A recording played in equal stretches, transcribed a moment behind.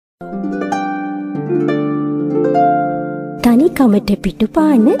තනිකමට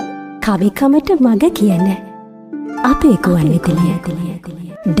පිටුපාන කවිකමට මග කියන අපේ ගුවන්විදුලිය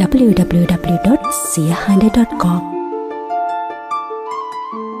www.siahanda.com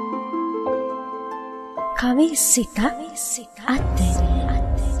කවි සිතක් අද්දරය.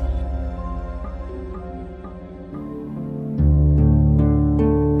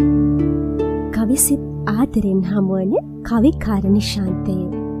 කවිසිත ආදරෙන් හමුවන කවිකාර නිශාන්තය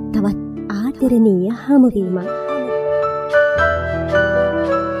තවත් ආදරණීය හමුවීමක්.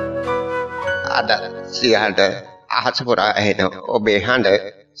 අද සියහට අහස පුරා ඇහෙන ඔබේ හඬ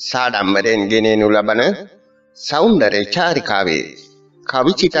සාඩම්බරෙන් ගෙනෙනු ලබන සෞන්දර්ය චාරිකාවේ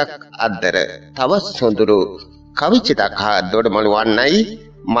කවිචිතක් අද්දර තවත් සොඳුරු කවිචිතක් හා දොඩමළු වන්නයි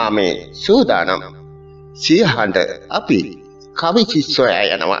මා මේ සූදානම්. සියහඬ අපි කවිචිත් සොයා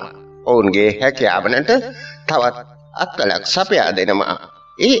යනවා. ඔවුන්ගේ හැකියාවනට තවත් අත්කලක් සපයා දෙනවා.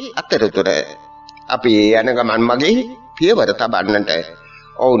 ඒ අතරතුර අපි යන ගමන් මගේ පියවර තබන්නට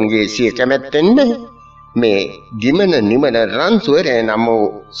ඔවුන්ගේ සිය කැමැත්තෙන් මේ ගිමන නිමන රන්සුවරේ නම් වූ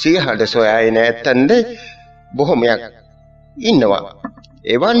සියහඬ සොයා එන ඇත්තන්ද බොහොමයක් ඉන්නවා.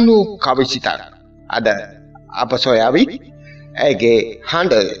 එවන් වූ කවිසිතක් අද අප සොයාවි. ඇගේ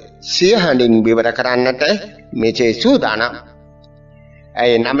හඬ සියහඬින් විවර කරන්නට මෙසේ සූදානම්.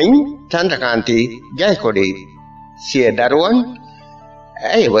 ඇය නමින් චන්ද්‍රකාන්ති ජයකොඩි. සිය දරුවන්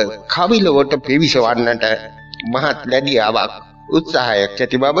ඇයව කවිලොවට පිවිසවන්නට මහත් ලැබියාවක් උත්සාහයක්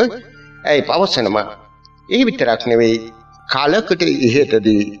ඇති බව ඇයි පවසනවා. ඒ විතරක් නෙවෙයි, කාලකට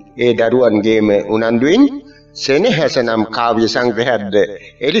ඉහතදී ඒ දරුවන්ගේම උනන්දුවෙන් සෙනෙහස නම් කාව්‍ය සංග්‍රහයක්ද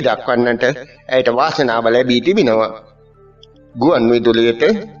එළි දක්වන්නට ඇයට වාසනාව ලැබී තිබෙනවා. ගුවන් විදුලියට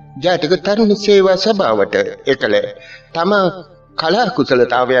ජාතික තරුණ සේවා සභාවට එකල තමා කලා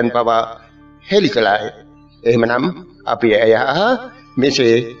කුසලතාවයන් පවා හෙළි කළාය. එහෙමනම් අපි ඇය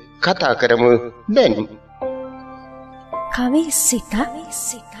මෙසේ කතා කරමු දැන්. කවි සිතක්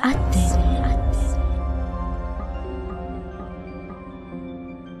අද්දරය.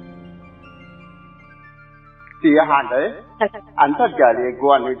 සියහඬ අන්තර්ජාලයේ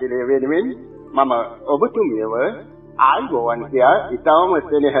ගුවන් විදුලිය වෙනුවෙන් මම ඔබතුමියව ආයිබෝවන් කියා ඉතාම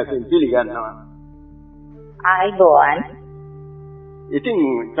සෙනෙහසින් පිළිගන්නවා. ආයිබෝවන්. ඉතින්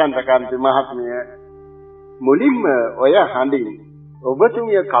චන්ද්‍රකාන්ති මහත්මිය, මුලින්ම ඔය හඬින්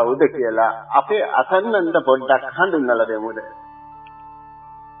ඔබතුමිය කවුද කියලා අපේ අසන්නන්ට පොඩ්ඩක් හඳුන්වලා දෙමුද?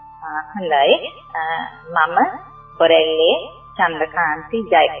 හොඳයි. මම පොරැල්ලේ චන්ද්‍රකාන්ති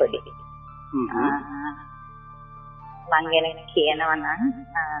ජයකොඩි. මං ගැන කියනවා නම්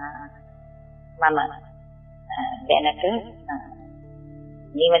මම දැනට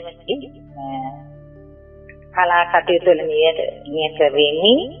නිවසේ කලා කටයුතු වල නියත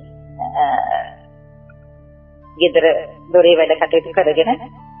වෙමින් ගෙදර දොරේ වැඩ කටයුතු කරගෙන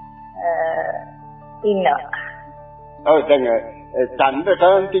ඉන්නවා. ඔව්, දැන්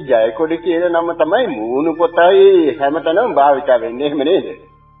චන්ද්‍රකාන්ති ජයකොඩි කියන නම තමයි මූණු පොතයි හැමතැනම භාවිත වෙන්නේ. එහෙම නේද?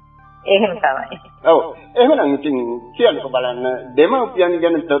 එහෙම තමයි. ඔව්, එහෙනම් ඉතින් කියන්නකො බලන්න දෙමව්පියන්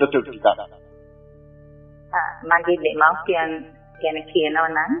ගැන තොරතුරු ටිකක්. මගේ දෙමව්පියන් ගැන කියනවා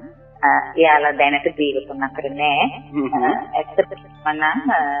නම් එයාලා දැනට ජීවිතුන් අතර නෑ. ඇත්තටම නම්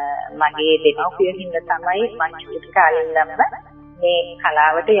මගේ දෙමව්පියෝ හින්දා තමයි මම චූටි කාලේ ඉඳන්ම මේ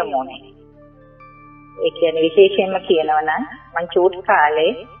කලාවට යමු වුනේ. ඒ කියන්නේ විශේෂයෙන්ම කියනවා නම් මම චූටි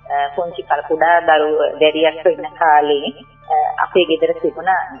කාලේ පුංචි කුඩා දැරියක් ඉන්න කාලේ අපේ ගෙදර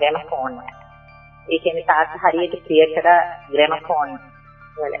තිබුණ ග්‍රැමෆෝන් එක. ඒ කියන්නේ තාත්තා හරියට ප්‍රිය කර ග්‍රැමෆෝන්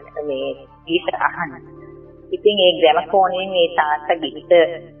වල මේ ගීත අහන්න. ඉතින් ඒ ග්‍රැමෆෝන්ෙන් මේ තාත්තා ගීත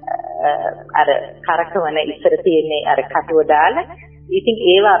අර කරකවන ඉස්සර තියෙන්නේ අර කටුව දාලා. ඉතින්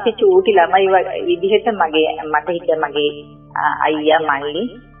ඒවා අපි චූටි ළමයි විදිහට මට හිත මගේ අයියා මල්ලි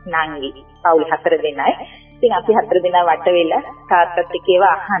නංගි පවුල් 4 දෙනයි. ඉතින් අපි 4 දෙනා වට වෙලා තාත්තත් එක්ක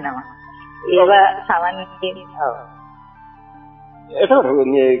ඒවා අහනවා. ඒවා සමන්කින් ඔව්. එතකොට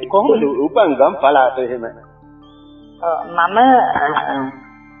මේ කොහොමද උපංගම් පළාත එහෙම? මම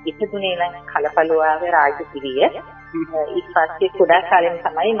ඉපදුනේ නම් කලපලුවාවේ රාජකිරිය. ඊට පස්සේ කුඩා කාලෙම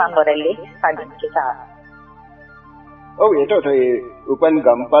තමයි මම බොරැල්ලේ පදිංචි තාම. ඔව්, එතකොට ඒ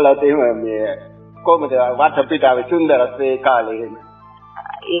උපංගම් පළාත එහෙම මේ කොහොමද වටපිටාවේ සුන්දරත්වයේ කාලේ එහෙම?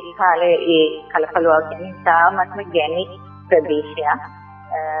 ඒ කාලේ ඒ කලපලුවාව කියන්නේ තාමත්ම ගැණි ප්‍රදේශයක්.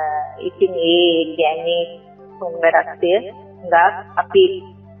 ඉතින් ඒ ගැණි සුන්දරත්වය ගාක් අපි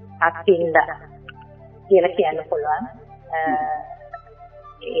අත්ින්ද කියලා කියන්න පුළුවන්.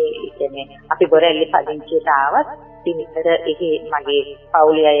 ඒ කියන්නේ අපි බොරැල්ලේ පදිංචියට ආවත් ඉතින්තර එහි මගේ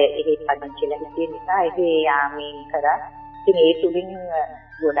පවුලේ අය එහි පදිංචිලා හිටිය නිසා එහි යාමීන් කරා. ඉතින් ඒ තුලින්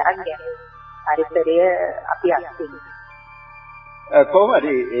ගොඩක් ගැන පරිසරය අපි අත්ින්. කොහොමද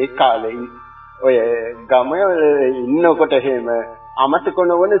ඒ කාලේ ඔය ගමේ ඉන්නකොට එහෙම අමතක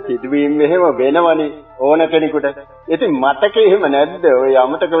නොවන සිදුවීම් එහෙම වෙනවනේ ඕන කෙනෙකුට. ඉතින් මතකේ එහෙම නැද්ද ඔය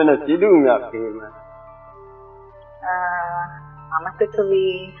අමතක වෙන සිදුවීමක් එහෙම?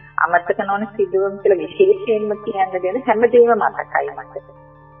 අමතක නොවන සිදුවීම් කියලා විශේෂයෙන්ම කියන්න දෙන හැමදේම මතකයි මට.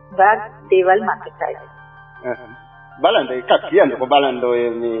 ගාත් දේවල් මතකයි. බලන්න එකක් කියන්නකො බලන්න ඔය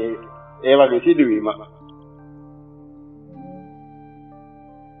මේ ඒ වගේ සිදුවීමක්.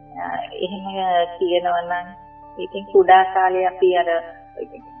 එහෙම කියනවා නම් ඉතින් කුඩා කාලේ අපි අර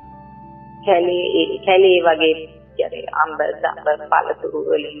කැලේ වගේ කියන්නේ අම්බ පළතුරු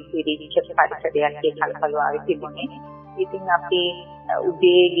වලින් පිරිච්ච පරිසරයක් කල්පලුවාවේ තිබුණේ. ඉතින් අපි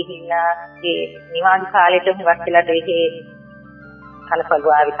උදේ ගිහිල්ලා ඒ නිවාඩු කාලේට හුඟක් වෙලා දෙහි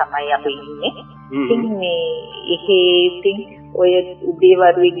කල්පලුවාවේ තමයි අපි ඉන්නේ. ඉතින් මේ ඉතින් ඔය උදේ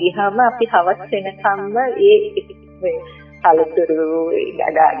වරුවේ ගියාම අපි හවස් වෙනකම්ම ඒ පළතුරු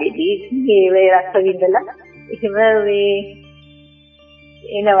ගඩාගෙඩි මේ රස විඳලා එහෙම මේ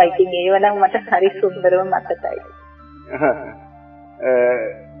එනවා. ඉතින් ඒව නම් මට හරි සුන්දරව මතකයි.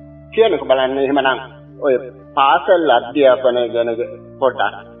 කියන්නකො බලන්න එහෙමනම් ඔය පාසල් අධ්‍යාපනය ගැන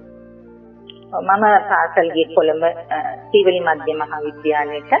පොඩ්ඩක්. මම පාසල් ගියේ කොළඹ සීවලි මධ්‍ය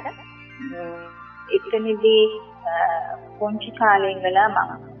මහාවිද්‍යාලයට. එතනදී පොන්චි කාලේ ඉඳලා මම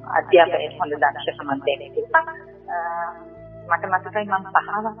අධ්‍යාපනයේ හොඳ දක්ෂකමක් දැක්කා. මට මතකයි මම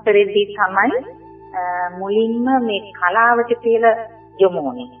 5 වසරේදී තමයි මුලින්ම මේ කලාවට කියලා යොමු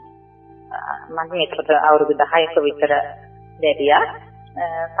වුණේ. මම ඒකට අවුරුදු 10ක විතර දැරියා.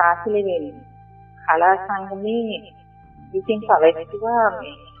 පාසලේ මේ කලා සංගමේ ඉතින් පවතිවා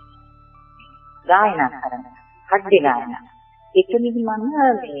මේ ගායනා කරන හඩ්ඩි ගායනා. ඒකෙදි මම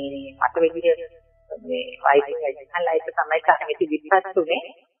මේ මට වෙලිය මේ වයිෆයිලා ඒක තමයි තරගෙදි විපත් උනේ.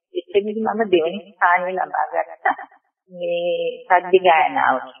 ඒකෙදි මම දෙවෙනි ස්ථානය ලබා ගත්තා මේ හඩ්ඩි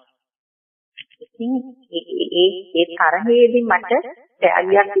ගායනාව. ඉතින් ඒ තරගයේදී මට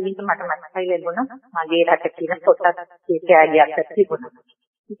තෑගියක් තිබින්න මට මතකයි ලැබුණා. මගේ රට කියන පොතක් ඒ තෑගියක් තිබුණා.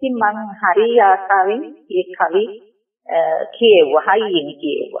 ඉතින් මම හරි ආසාවෙන් ඒ කවි කියෙව්වා, හයියෙන්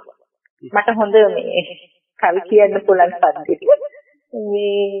කියෙව්වා. මට හොඳ මේ කවි කියන්න පුළුවන් පද්ධතිය.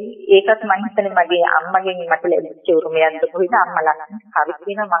 මේ ඒකත් මම හිතන්නේ මගේ අම්මගෙන් මට ලැබිච්ච උරුමයක්ද කොහෙද අම්මලා කවි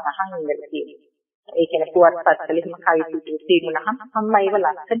කියන මම අහන් ඉඳලා තියෙනවා. ඒ කියන්නේ පුවත්පත්වල එහෙම කවි තිබුණාම අම්මා ඒව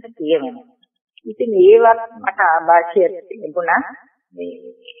ලස්සනට කියවෙනවා. ඉතින් ඒවත් මට ආభాෂයට තිබුණා. මේ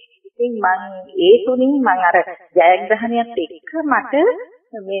ඉතින් මම ඒ තුنين මම අර ජයග්‍රහණයත් එක්ක මට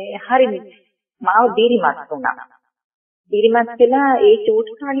මේ හරි මාව දිරිමත් වුණා. දිරිමත් වෙලා ඒ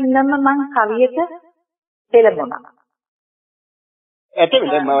චූටි කාලේ ඉඳන්ම මම කවියට පෙළඹුණා. එතෙන්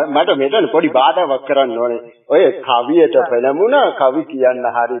මට මෙතන පොඩි බාධාවක් කරන්න ඕනේ. ඔය කවියට පෙළඹුණා, කවි කියන්න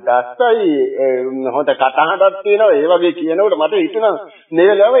හරි දස්සයි, හොඳ කටහඬක් තියෙනවා. ඒ වගේ කියනකොට මට හිතුණා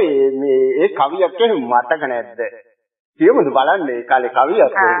නේලව මේ ඒ කවියක් මතක නැද්ද? කියමුද බලන්න ඒ කාලේ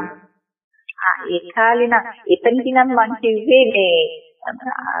කවියක්. ඒ කාලේ නම් එතනදී නම් මං කිව්වේ මේ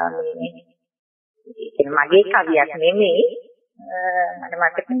මගේ කවියක් නෙමෙයි.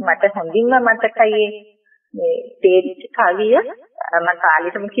 මට හොඳින්ම මතකයි මේ තේරිච්ච කවිය මම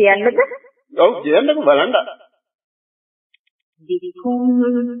කාලෙටම කියන්නද? ඔව් කියන්නකෝ බලන්න. දිකුම්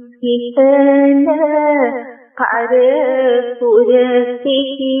හිතන පරපුරසිහි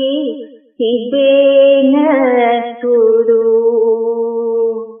තිබෙන තුරු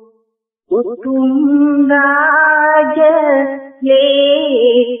උතුම් රාජ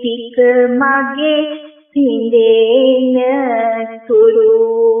ලේසික මගේ සිඳෙන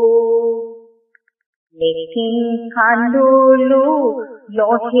තුරු මෙකින් කඳුළු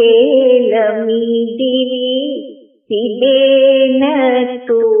නොහෙල මිදිවි තිබෙන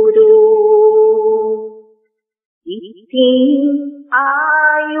තුරු ඉතින්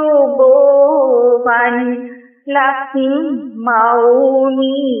ආයුබෝවන් ලක්ෂ්ම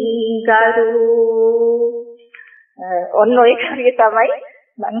මෞනි ගරු. ඔන්න ඔය කවිය තමයි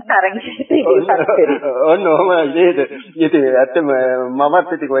මම තරංගයට ඉදිරිපත් කරේ. ඔන්න ඔහම නේද? ඉතින් ඇත්තම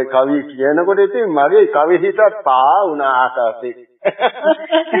මමත් ඉතින් ඔය කවිය කියනකොට ඉතින් මගේ කවි හිතත් පා වුණා ආකාශේ.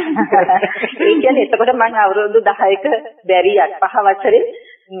 ඒ කියන්නේ එතකොට මම අවුරුදු 10ක දැරියක් 5 වසරේ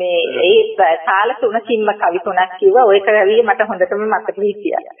මේ ඒ කාල තුනකින්ම කවි තුනක් කිව්වා. ඔය කවිය මට හොඳටම මතක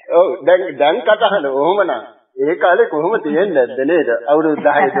හිටියා. ඔව් දැන් කතාහන ඔහොමනම් ඒ කාලේ කොහොම තියෙන්නේ නැද්ද නේද? අවුරුදු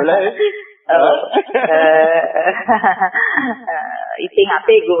 10 12 ඉතින්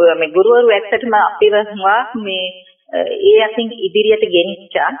අපේ ගුරුවරු ඇත්තටම අපිව මේ ඒ අතින් ඉදිරියට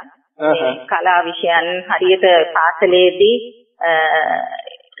ගෙනිච්චා කලා විෂයන් හරියට පාසලේදී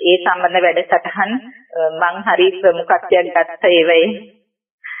ඒ සම්බන්ධ වැඩසටහන් මං හරි ප්‍රමුඛත්වයක් ගත්ත ඒවයි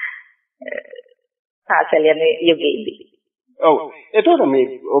පාසල යන යුගයේදී. ඔව්. එතකොට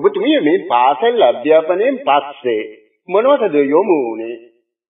මේ ඔබතුමිය මේ පාසල් අධ්‍යාපනයෙන් පස්සේ මොනවටද යොමු වුනේ?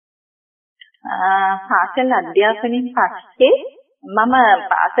 පාසල් අධ්‍යාපනයෙන් පස්සේ මම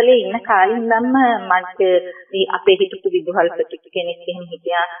පාසලේ ඉන්න කාලේ ඉඳන්ම මට අපේ හිටපු විදුහල්පති කෙනෙක් එහෙම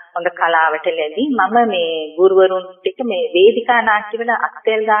හිටියා හොඳ කලාවට ලැබි මම මේ ගුරුවරුන්ට එක්ක මේ වේදිකා නාට්‍යවල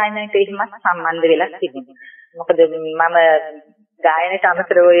අත්යල් ගායනයට එහෙමත් සම්බන්ධ වෙලා තිබුණා. මොකද මම ගායනයට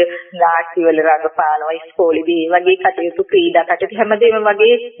අමතරව ඔය නාට්‍යවල රඟපානවා ඉස්කෝලේදී ඒ වගේ කටයුතු ක්‍රීඩා කටයුතු හැමදේම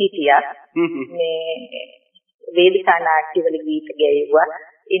වගේ හිටියා. මේ වේදිකා නාට්‍යවල ගීත ගැයුවා.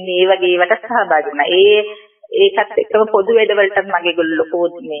 ඉන්නේ ඒ වගේ ඒවට සහභාගී වුණා. ඒකත් එක්කම පොදු වැඩවලටත් මගේ ගොල්ලෝ ලොකෝ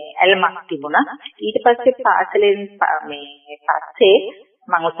මේ ඇල්මක් තිබුණා. ඊට පස්සේ පාසලෙන් මේ පස්සේ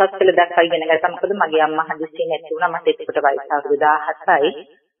මම උසස් පෙළ දක්වා ඉගෙන ගත්තා. මොකද මගේ අම්මා හදිස්සියෙන් නැති වුණා. මට එතකොට වයස අවුරුදු 17යි.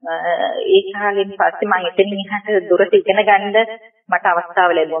 ඒ කාලෙන් පස්සේ මම එතනින් එහාට දුරට ඉගෙන ගන්න මට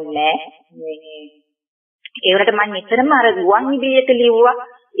අවස්ථාව ලැබුණේ නැහැ. ඒ වලට මම නිතරම අර ගුවන් විදුලියට ලිව්වා.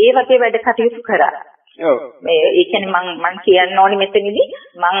 ඒ වගේ වැඩ කටයුතු කරා. මේ ඒ කියන්නේ මම කියන්න ඕනේ මෙතනදී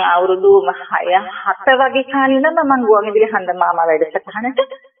මම අවුරුදු 6-7 වගේ කාලේ ඉඳන් මම ගුවන් විදුලි හඳ මාමා වැඩසටහනට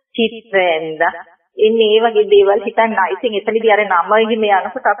චිත්‍රෙන්දා ඉන්නේ ඒ වගේ දේවල් හිතන්න. ඉතින් එතනදී අර නම එහෙම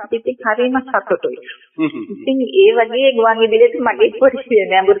යනකොට අපිට ඉතින් හරිම සතුටුයි. ඉතින් ඒ වගේ ගුවන් විදුලියට මගේ පොඩි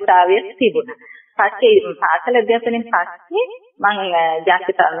නැඹුරුතාවය තිබුණා. පස්සේ පාසල අධ්‍යාපනයෙන් පස්සේ මම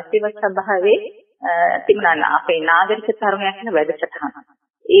ජාතික තරුණ සේවා සභාවේ තිබුණා අපේ නාගරික තරුණයක් කියන වැඩසටහන.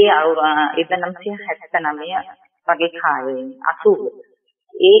 ඒ 1979 වගේ කාලේ 80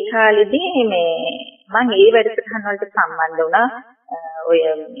 ඒ කාලෙදී මේ මම ඒ වැඩසටහන වලට සම්බන්ධ වුණා. ඔය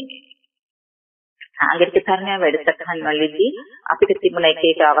නාගරික තරුණයා වැඩසටහන් වලදී අපිට තිබුණ එක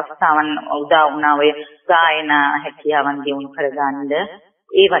එක අවස්ථාවන් උදා වුණා. ඔය ගායනා හැකියාවන් දියුණු කරගන්න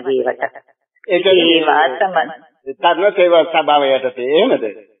ඒ වගේ ඒවට. ඒවා තමයි තරුණ සේවා සභාවයට එහෙමද?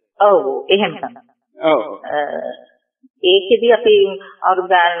 ඔව් එහෙම තමයි. ඔව්. ඒකෙදි අපි අවුරුදු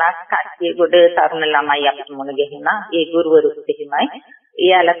ගානක් කට්ටිය ගොඩ තරුණ ළමයි අපිට මුණ ගැහුණා. ඒ ගුරුවරුත් එහෙමයි.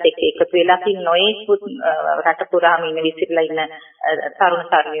 එයාලත් එක්ක එකතු වෙලා අපි නොයෙකුත් රට පුරාම ඉන්න විසිරලා ඉන්න තරුණ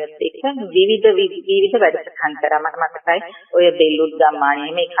තරුණියොත් එක්ක විවිධ වැඩසටහන් කරා. මට මතකයි ඔය බෙල්ලුත්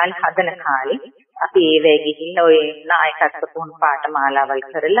ගම්මානේ මේ කාලේ හදන කාලේ අපි ඒ වෙයි ගිහිල්ලා ඔය නායකත්ව පුහුණු පාඨමාලාවල්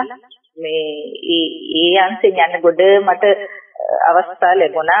කරලා මේ ඒ අංශෙන් යන ගොඩ මට අවස්ථා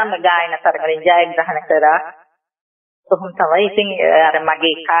ලැබුණා. මම ගායන තරඟෙන් ජයග්‍රහණ කරා. කොහොම තමයි ඉතින් අර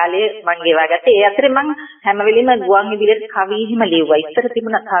මගේ කාලේ මම ගෙවා ගත්තේ. ඒ අතරේ මම හැම වෙලෙම ගුවන් විදුලියට කවි හිම ලිව්වා. ඉස්සර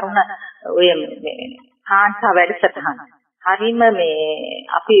තිබුණ තරුණ ඔය කාන්තා වැඩසටහන. හරිම මේ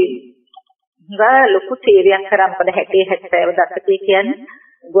අපි ගා ලොකු සේවයක් කරා. මොකද 60 70 දශකයේ කියන්නේ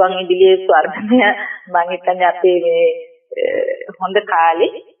ගුවන් විදුලියේ ස්වර්ණමය මම හිතන්නේ අපේ මේ හොඳ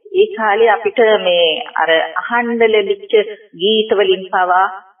කාලේ. ඒ කාලේ අපිට මේ අර අහන්න ලැබිච්ච ගීත වලින් පවා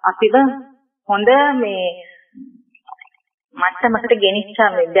අපිව හොඳ මේ මට්ටමකට ගෙනිච්ච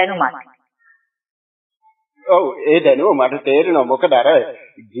මේ දැනුමක්. ඔව් ඒ දැනුම මට තේරෙනවා. මොකද අර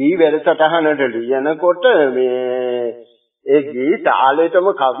ගී වැඩසටහනට ලියනකොට මේ ඒ ගී තාලෙටම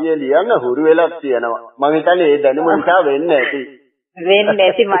කවිය ලියන්න හුරු වෙලා තියෙනවා. මම හිතන්නේ ඒ දැනුම නිසා වෙන්නේ නැති. වෙන්නේ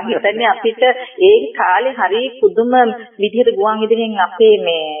නැති මම හිතන්නේ අපිට ඒ කාලේ හරි පුදුම විදිහට ගුවන් විදුලියෙන් අපේ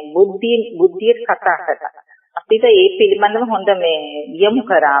මේ බුද්ධිය කතා කරා. අපිට ඒ පිළිබඳව හොඳ මේ යොමු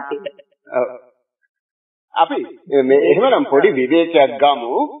කරා අපිට. අපි මේ එහෙමනම් පොඩි විවේකයක්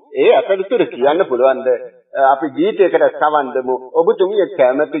ගමු. ඒ අතරතුර කියන්න පුළුවන්ද අපි ගීතයකට සවන් දෙමු. ඔබතුමිය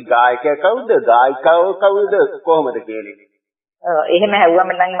කැමති ගායකයා කවුද? ගායිකාව කවුද? කොහොමද කියන්නේ? එහෙම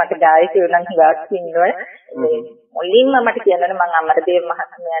හැවුවම නම් මට ගායකයෝ නම් ගාක් ඉන්නවනේ. මුලින්ම මට කියන්න මම අමරදේව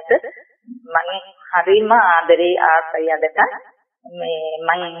මහත්මයාට මම හරිම ආදරේ ආසයි අදට. මේ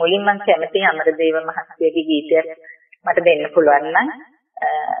මම මුලින්ම කැමති අමරදේව මහත්මයාගේ ගීතයක් මට දෙන්න පුළුවන් නම්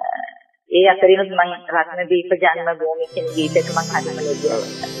ඒ අතරිනුත් මම රත්නදීප ජන්මභූමි කියන ගීතයක මම හරිම ලැබුවා.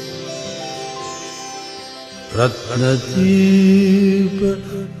 රත්නදීප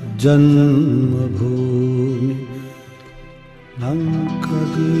ජන්මභූමි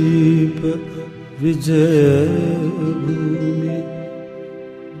ලංකාදීප විජයභූමි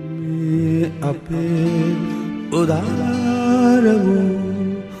මේ අපේ උදාර වූ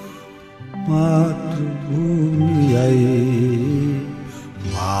මාතෘභූමියයි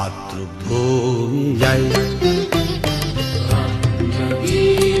මාතෘභූමියයි.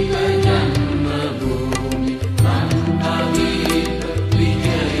 රත්නදීප ජන්මභූමි ලංකාදීප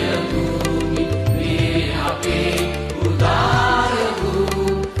විජයභූමි මේ අපේ උදාර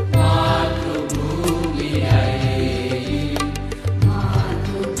වූ මාතෘභූමියයි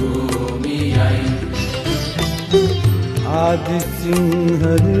මාතෘභූමියයි. ආදි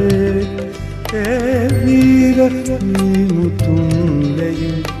සිංහලේ ඒ වීර මුතුන්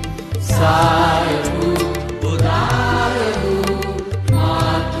ලෙයි සාර වූ උදාර වූ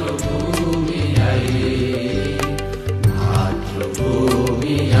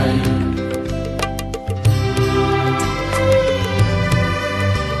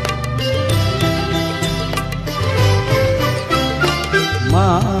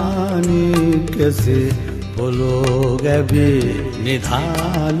මානිකසේ පොළොව ගැබේ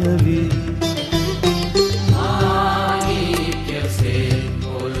නිධාන වී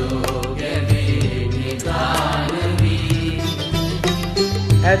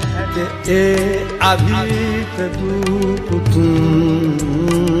ඇත්ත ඒ අභීත දූපුතුන්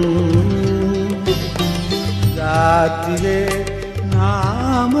ජාතියේ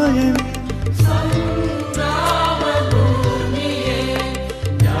නාමයෙන් සංග්‍රාම භූමියේ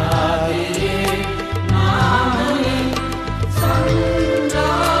ජාතියේ නාමයෙන්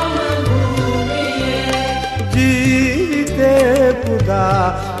සංග්‍රාම භූමියේ ජීවිතේ පුදා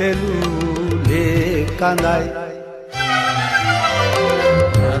පෙළුලේ කඳයි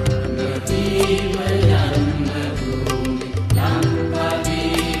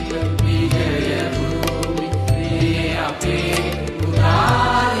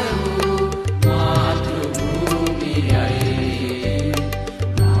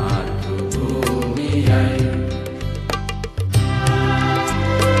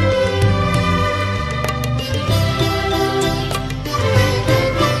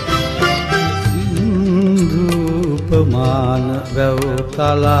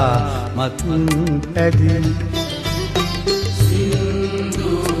වැව්තලා මතින් ඇදී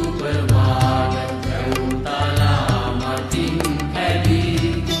සින්දු ප්‍රමාණ වැව්තලා මතින්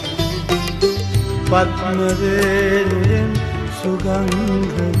ඇදී පද්ම රේණුයෙන්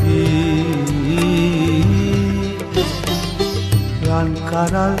සුගන්ධ වී රන්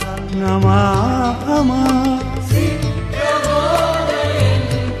කරල් නමාමා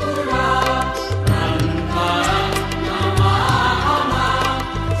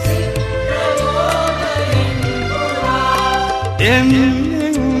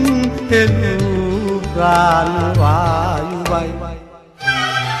එන්නෙන් හෙළු ප්‍රාණ වායුවයි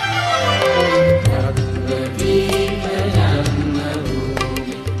රත්නදීප ජන්ම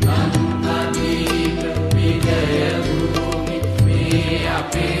භූමි නන්දදීප විජය භූමි මේ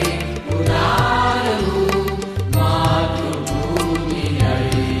අපේ උදාර වූ මාතෘ භූමියයි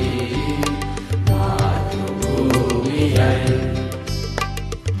මාතෘ භූමියයි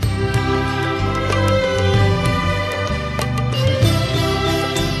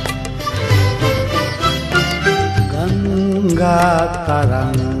ගංගා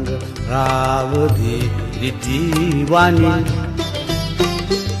තරංග රාවදී ලිටිවනි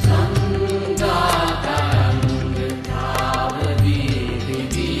ගංගා තරංග රාවදී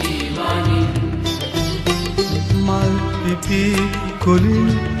ලිටිවනි මල් පිපි කුලින්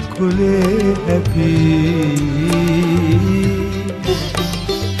කුලේ හැපී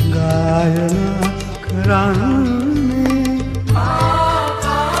ගායනා කරන්නේ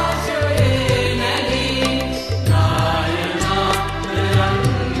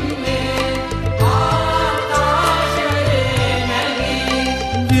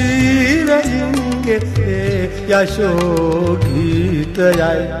යශෝ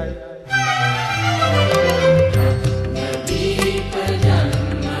ගීතයයි රත්නදීප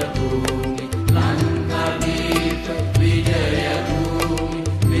ජන්ම භූමි ලංකාදීප විජය භූමි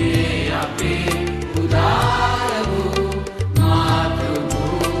මේ අපේ උදාර වූ මාතෘ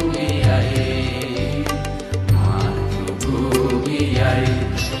භූමියයි මාතෘ භූමියයි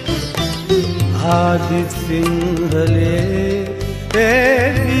ආදි සිංහලේ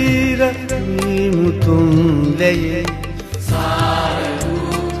පෙරීර මුතුන් ලයේ සාර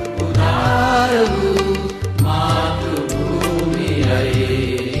වූ උදාර වූ මාතෘ භූමියයි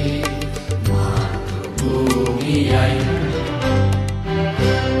මාතෘ භූමියයි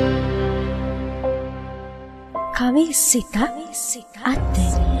කවි සිතක්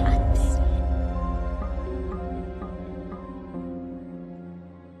අද්දරය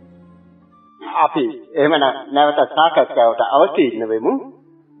අපි එහෙමනම් නැවත සාකච්ඡාවට අවතීර්ණ වෙමු.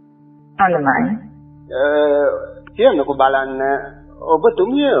 හොඳයි. කියන්නකෝ බලන්න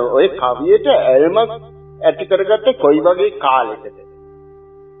ඔබතුමිය ওই කවියට ඇල්මක් ඇති කරගත්තේ කොයි වගේ කාලෙකද?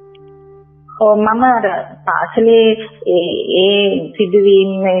 මම අර පාසලේ ඒ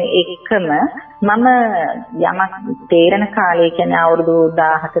සිදුවීම් එක්කම මම යමක් තේරෙන කාලේ කියන්නේ අවුරුදු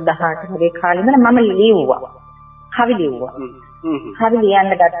 17 18 වගේ කාලේ ඉඳලා මම ලියුවා. කවි ලියුවා. කවි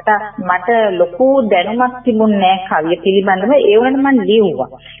ලියන්න ගත්තා. මට ලොකු දැනුමක් තිබුණේ නැහැ කවිය පිළිබඳව. ඒ වුණාට මම ලියුවා.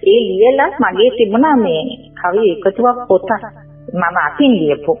 ඒ ලියලා මගේ තිබුණා මේ කවි එකතුවක් පොතක් මම අතින්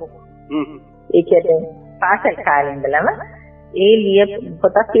ලියපු. ඒ කියන්නේ පාසල් කාලේ ඉඳලම ඒ ලිය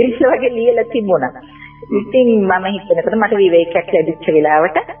පොතක් පිළිස වගේ ලියලා තිබුණා. ඉතින් මම හිතනකොට මට විවේකයක් ලැබිච්ච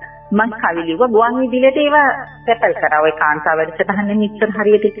වෙලාවට මම කවි ලිව්වා ගුවන් විදුලියට ඒවා පැපල් කරා. ඔය කාන්තා වැඩසටහනේ නිතර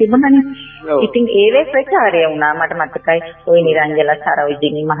හරියට තිබුණානේ. ඉතින් ඒවේ ප්‍රචාරය වුණා. මට මතකයි ඔය නිරංජලා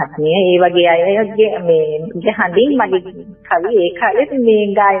සරෝජිනී මහත්මිය ඒ වගේ අයගේ මේ හඳින් මගේ කවි ඒ කාලෙත් මේ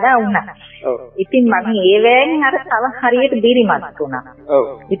ගායනා වුණා. ඉතින් මම ඒවෙන් අර තව හරියට දිරිමත් වුණා.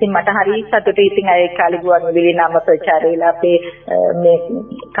 ඉතින් මට හරි සතුටුයි. ඉතින් ඒ කාලේ ගුවන් විදුලියේ නම ප්‍රචාරයලා අපේ මේ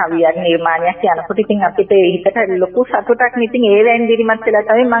කවියක් නිර්මාණයක් යනකොට ඉතින් අපිට හිතට ලොකු සතුටක් නේ. ඉතින් ඒවෙන් දිරිමත් වෙලා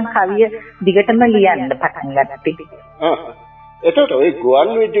තමයි මම කවිය දිගටම ලියන්න පටන් ගත්තේ. එතකොට ඔය ගුවන්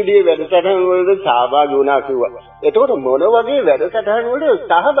විදුලියේ වැඩසටහන් වලට සහභාගී වුණා කිව්වා. එතකොට මොන වගේ වැඩසටහන් වලට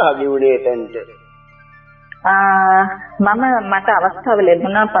සහභාගී වුණේ එතනට? මට අවස්ථාව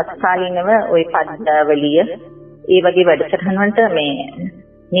ලැබුණා පසුකාලීනව ওই පද්‍යාවලිය ඒ වගේ වැඩසටහන් වලට මේ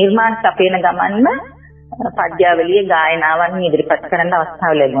නිර්මාණ සපයන ගමන්ම පද්‍යාවලිය ගායනාවන් ඉදිරිපත් කරන්න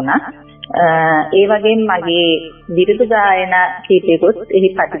අවස්ථාව ලැබුණා. ඒ වගේම මගේ විරුදු ගායනා කීපයකොත් එහි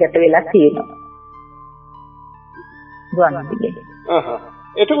ප්‍රතිගත වෙලා තියෙනවා.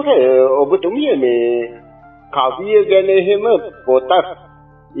 එතකොට ඔබතුමිය මේ කවිය ගැන එහෙම පොතක්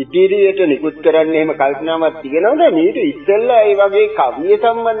ඉදිරියට නිකුත් කරන්න එහෙම කල්පනාවක් තියෙනවද? මේක ඉස්සෙල්ලා ඒ වගේ කවිය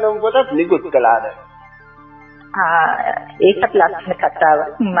සම්බන්ධව පොතක් නිකුත් කළාද? ඒකත් ලස්සන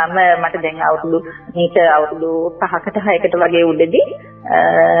කතාවක්. මට දැන් අවුරුදු 5කට 6කට වගේ උඩදී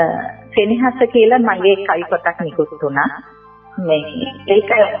සෙනෙහස කියලා මගේ කවි පොතක් නිකුත් වුණා.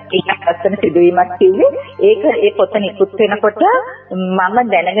 ඒක ලස්සන සිදුවීමක් කිව්වේ. ඒ පොත නිකුත් වෙනකොට මම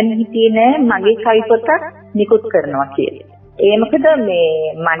දැනගෙන හිටියේ නෑ මගේ කවි පොතක් නිකුත් කරනවා කියලා. ඒ මොකද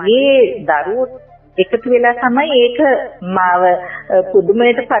මගේ දරුවෝ එකතු වෙලා තමයි ඒක මාව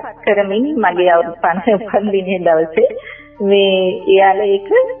පුදුමයටපත් කරමින් මගේ අවුරුදු 50 උපන්දිනේ දවසේ එයාලා ඒක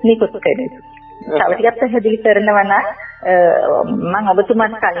නිකුත් කරේ. තව ටිකක් පැහැදිලි කරනවා නම් මම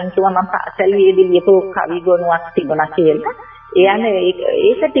ඔබතුමාට කලින් කිව්වා මම පාසල්යේදී ලියපු කවි ගොනුවක් තිබුණා කියලා.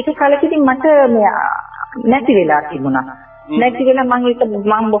 ඒක ටික කාලෙකින් මට නැති වෙලා තිබුණා. නැති වෙලා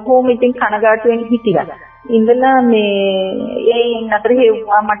මම බොහෝම ඉතින් කනගාටුවෙන් හිටියා. ඉඳලා ඒ නතර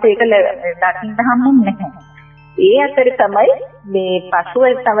හේවුවා මට ඒක දකින්න හම්බුනේ නැහැ. ඒ අතරේ තමයි පසුව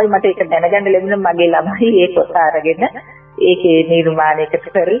තමයි මට ඒක දැනගන්න ලැබුණේ මගේ ළමයි ඒ පොත අරගෙන ඒකේ නිර්මාණයකට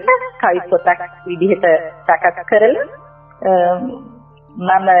කරලා කවි පොතක් විදිහට සකස් කරලා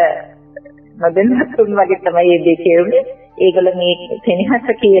මම මදෙන්තුන් වගේ තමයි මේ දෙකේ උනේ. ඒගොල්ලෝ මේ සෙනෙහස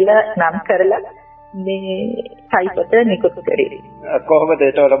කියලා නම් කරලා මේ කවි පොත නිකුත් කරේ. කොහොමද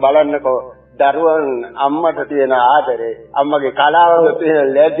ඒතකොට බලන්නකෝ දරුවන් අම්මට තියෙන ආදරේ අම්මගේ කලාවක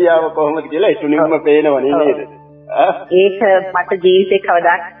තියෙන ලැබියාව කොහොමද කියලා ඉතුණින්ම පේනවනේ නේද? ඒක මට ජීවිතේ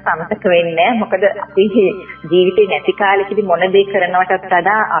කවදාත් සමතක වෙන්නේ නැහැ. මොකද අපි ජීවිතේ නැති කාලෙකදී මොන දේ කරනවටත්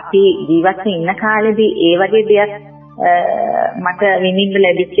වඩා අපි ජීවත් ඉන්න කාලෙදී ඒ වගේ දෙයක් මට විඳින්න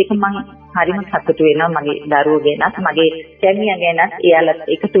ලැබිච්ච එක මම හරිම සතුටු වෙනවා. මගේ දරුවෝ ගැනත් මගේ සැමියා ගැනත්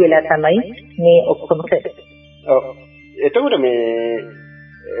එයාලා එකතු වෙලා තමයි මේ ඔක්කොම කරේ. ඔව්. එතකොට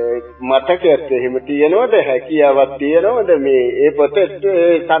මතකයක් එහෙම තියෙනවද? හැකියාවක් තියෙනවද ඒ පොතේ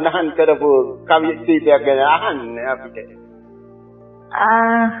සඳහන් කරපු කවි කීපයක් ගැන අහන්න අපිට?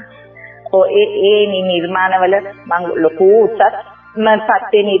 ඒ නිර්මාණවල මම ලොකු උසස්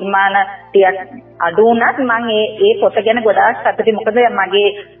සත්‍ය නිර්මාණ ටිකක් අඩු වුණත් මම ඒ පොත ගැන ගොඩාක් සතුටුයි. මොකද මගේ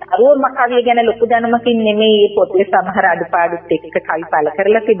දරුවෝ කවිය ගැන ලොකු දැනුමකින් නෙමෙයි මේ පොතේ සමහර අඩුපාඩුත් එක්ක කවි පළ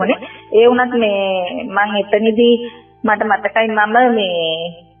කරලා තිබුණේ. ඒ වුණත් මම එතනදී මට මතකයි මම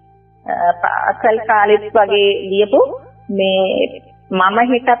පාසල් කාලෙත් වගේ ලියපු මම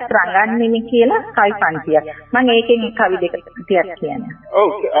හිතත් රඟන්නේ කියලා කවි පන්තියක්. මම ඒකෙන් කවි දෙක ටිකක් කියන්නේ. ඔව්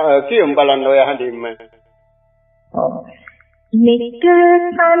කියමු බලන්න ඔය හඳින්ම. ඔව්. නික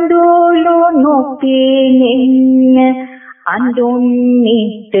කඳුළු නොපෙනෙන්න අඳුන්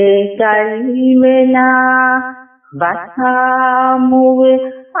නිත ගල්වලා වසාමුව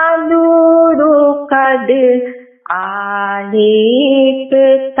අඳුරු කඩ ආලේප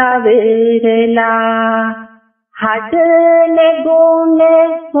තවරලා හදන ගුණ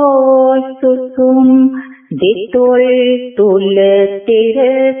සෝසුසුම් දෙතොල් තුල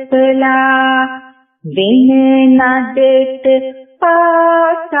තිරපලා වෙන නඩට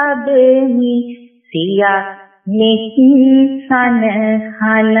පාසබමි සියක් නෙත්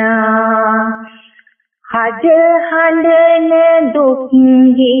සනහලා හද හඬන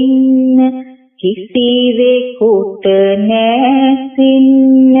දුක්ගින්න කිසිවෙකුට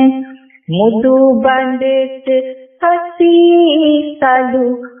නැසින්න මුදු බඳට හසිසලු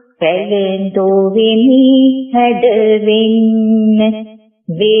පැලඳුවෙනි හැඩවෙන්න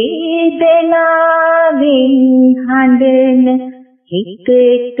වේදනාවෙන් හඬන හිතට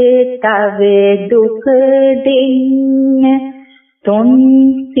තව දුක දෙන්න තුන්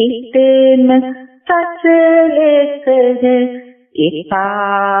සිතම සසල කර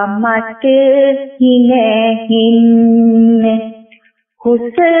එපා මට හිනෙහින්න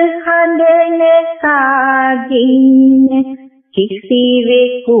කුස හඳන කාගින්න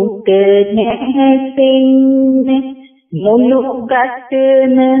කිසිවෙකුට නැසෙන්න මුළු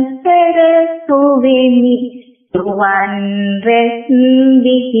ගතන පෙරසුවෙමි තුවන් රැස්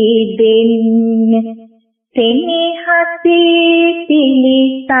විහිදෙන්න සෙනෙහසේ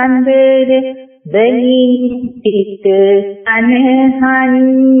පිළිසඳර බලින් පිට අනහන්න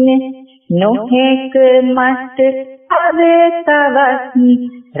නොහැක මට අවතවත්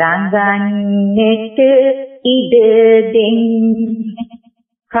රංගන්නට ඉඩ දෙන්න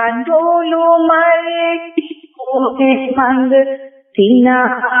කඳුළු මල්ටි කොහේ මඟ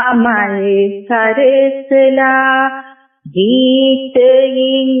සිනා මල් සරසලා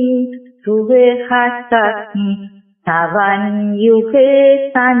ගීතයින් සුවහසක් සවන් යුග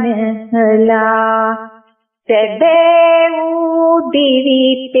තනහලා සැබෑ වූ දිවි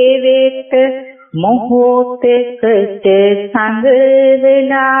පෙවෙත මොහොතකට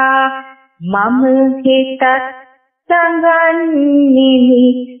සංගවලා මම හිතත් සංගන්නිමි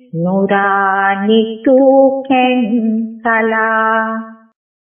නුරානිතු කැන්සලා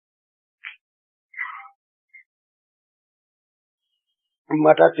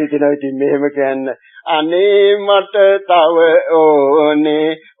මටත් හිතෙනවා ඉතින් මෙහෙම කියන්න අනේ මට තව ඕනේ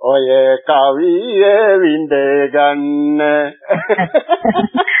ඔය කවිය විඳ ගන්න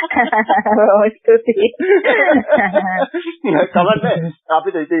ඔස්තුති කවන්නේ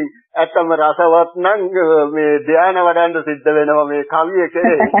අපිට ඉතින් ඇත්තම රසවත් නම් මේ ධානය වඩන්න සිද්ධ වෙනවා මේ කවිය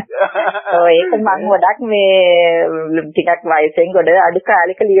කෙරේ ඔය ඒක මම ගොඩක් මේ ටිකක් වයසෙන් ගොඩ අඩු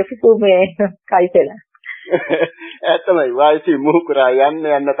කාලෙක ලියපු මේ කයිසලා ඇත්තමයි වයසි මුහුකුරා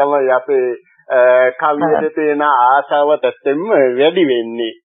යන්න තමයි අපේ කවියට තියෙන ආශාව තත්ත්වෙම වැඩි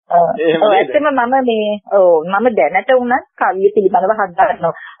වෙන්නේ. ඇත්තම මම දැනට උනත් කවිය පිළිබඳව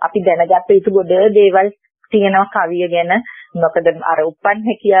හදාගන්නවා. අපි දැනගත්ත යුතු ගොඩ දේවල් තියෙනවා කවිය ගැන. මොකද අර උපන්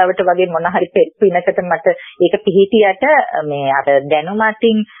හැකියාවට වගේ මොන හරි පිනකට මට ඒක පිහිටියට මේ අර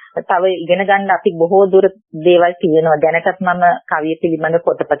දැනුමටින් තව ඉගෙන ගන්න අපි බොහෝ දුර දේවල් තියෙනවා. දැනටත් මම කවිය පිළිබඳ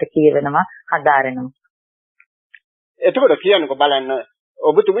පොතපත කියවනවා, හදාරනවා. එතකොට කියන්නකෝ බලන්න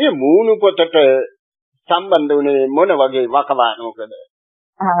ඔබතුමිය මූණු පොතට සම්බන්ධ වුණේ මොන වගේ වකවානුවකද?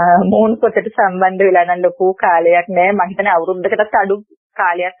 මූණු පොතට සම්බන්ධ වෙලා නම් ලොකු කාලයක් නෑ. මම හිතන්නේ අවුරුද්දකටත් අඩු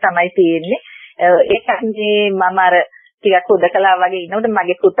කාලයක් තමයි තියෙන්නේ. ඒකන්නේ මම අර ටිකක් උදකලා වගේ ඉන්නකොට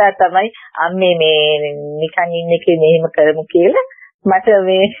මගේ පුතා තමයි අම්මේ මේ නිකන් ඉන්න එකේ මෙහෙම කරමු කියලා මට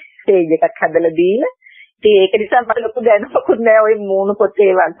මේ ස්ටේජ් එකක් හදලා දීලා. ඉතින් ඒක නිසා මට ලොකු දැනුමකුත් නෑ ওই මූණු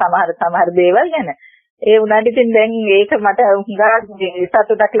පොතේ සමහර දේවල් ගැන. ඒ වුණාට ඉතින් දැන් ඒක මට හුඟක්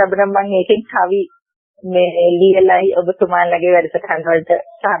සතුටක් ලැබෙනවා. මම ඒකෙන් කවි මේ ලියලා ඔබතුමාලගේ වැඩසටහන් වලට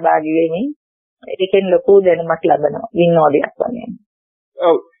සහභාගී වෙමින් ඒකෙන් ලොකු දැනුමක් ලැබෙනවා විනෝදයක් වගේ.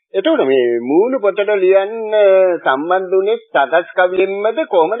 ඔව්. එතකොට මේ මූණු පොතට ලියන්න සම්බන්ධුනේ සදස් කවියෙන්මද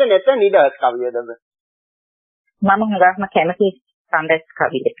කොහමද නැත්නම් නිදහස් කවියදද? මම හුඟක්ම කැමති සදස්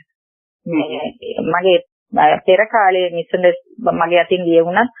කවියට. මගේ පෙර කාලයේ මිසඳ මගේ අතින්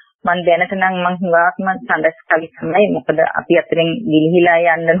ලියුණත් මම දැනට නම් මම හුඟක්ම සඳස් කවි තමයි. මොකද අපි අතරින්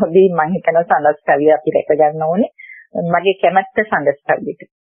ගිලිහිලා යන්න නොදී මම හිතනවා සඳස් කවිය අපි රැක ගන්න ඕනේ. මගේ කැමැත්ත සඳස් කවියට.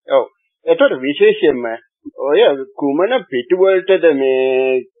 ඔව්. ඒතර විශේෂයෙන්ම ඔය කුමන පිටුවලටද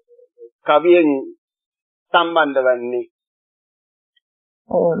මේ කවියෙන් සම්බන්ධ වන්නේ?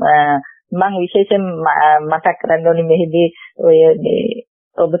 ඔව් මම විශේෂයෙන් මතක් කරන්න ඕනේ මෙහිදී ඔය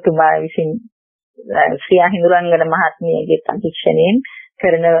ඔබතුමා විසින් ශ්‍රියා හිඳුරංගන මහත්මියගේ අධික්ෂණයෙන්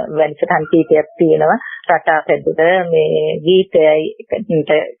කරන වැඩසටහන් කීපයක් තියෙනවා. රටා පැදුර මේ ගීතයයි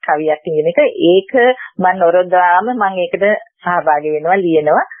කවියක් කියන එක. ඒක මම නොරොදාම මම ඒකට සහභාගී වෙනවා,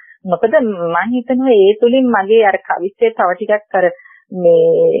 ලියනවා. මොකද මම හිතනවා ඒ තුලින් මගේ අර කවිත්වය තව ටිකක් අර මේ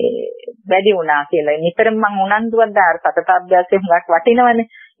වැඩි වුණා කියලා. නිතරම මම උනන්දුවක් දාර සතත අභ්‍යාසයෙන් හුඟක්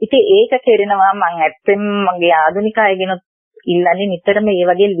වටිනවනේ. ඉතින් ඒක කෙරෙනවා මම ඇත්තෙන් මගේ ආධුනික අයගෙන ඉල්ලන්නේ නිතරම මේ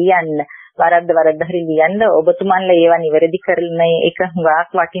වගේ ලියන්න. වරද්ද හරි ලියන්න. ඔබතුමන්ලා ඒවා නිවැරදි කරන එක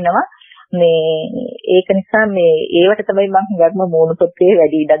හුඟක් වටිනවා. මේ ඒක නිසා මේ ඒවට තමයි මම හුඟක්ම මූණු පොතේ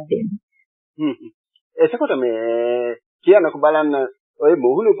වැඩි ඉඩක් දෙන්නේ. එතකොට මේ කියන්නකෝ බලන්න ඔය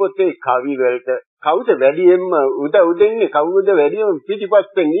මූණු පොතේ කවි වලට කවුද වැඩියෙන්ම උදව් දෙන්නේ? කවුද වැඩියෙන්ම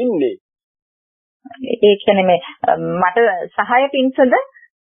පිටිපස්සෙන් ඉන්නේ? ඒ කියන්නේ මේ මට සහාය පින්සද?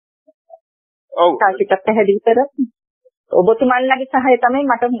 ඔව්. තාක්ෂික පැහැදිලි කරත් ඔබතුමන්ලාගේ සහාය තමයි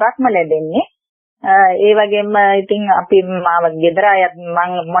මට හුඟක්ම ලැබෙන්නේ. ඒ වගේම ඉතින් අපි මාව ගෙදර අයත්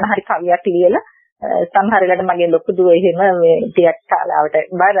මම මොන හරි කවියක් ලියලා සමහර වෙලාවට මගේ ලොකු දුව එහෙම මේ ටිකක් කාලාවට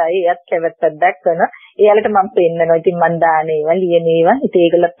බරයි එයත් කැමැත්තක් දක්වනවා. එයාලට මම පෙන්නනවා. ඉතින් මම දාන ඒවා ලියන ඒවා ඉතින්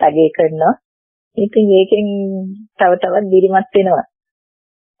ඒගොල්ලත් අගය කරනවා. ඉතින් ඒකෙන් තව තවත් දිරිමත් වෙනවා.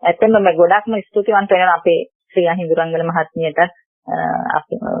 ඇත්තම මම ගොඩක්ම ස්තුතිවන්ත වෙනවා අපේ ශ්‍රියා හිඳුරංගල මහත්මියට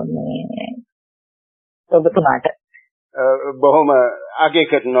අපි මේ ඔබතුමාට. බොහොම අගය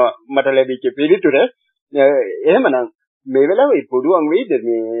කරනවා මට ලැබිච්ච පිළිතුර. එහෙමනම් මේ වෙලාවේ පුළුවන් වෙයිද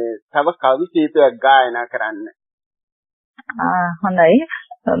මේ තව කවි කීපයක් ගායනා කරන්න? හොඳයි.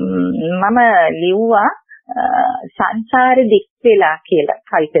 මම ලිව්වා සංසාරේ දික් වෙලා කියලා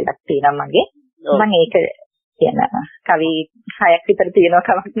කවි පෙළක් තියෙනවා මගේ. මම ඒක කියන කවි 6ක් විතර තියෙනවා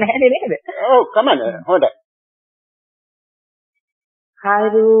කමක් නැහැ නේද? ඔව් කමන්නේ. හොඳයි.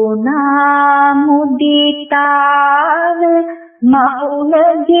 කරුණා මුදිතාව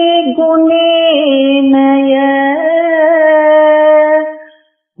මෞනගේ ගුණේමය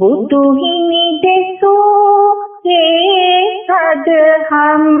බුදු හිමි දෙසෝ ඒ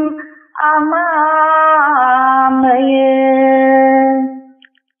සදහම් අමාමය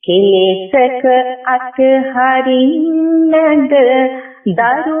කෙලෙසක අතහරින්නද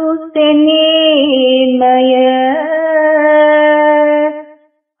දරුසෙනේමය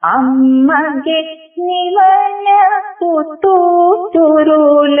අම්මගේ නිවන පුතු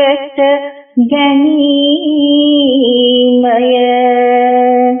තුරුලට ගැනීමය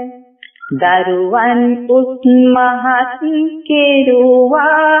දරුවන් උත්මහත්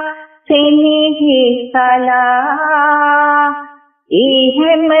කෙරුවා සෙනෙහි සලා ඒ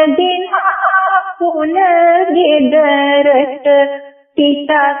හැම දිනා කුල ගෙදරට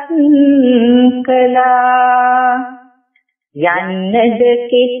පිටත් කළා යන්නද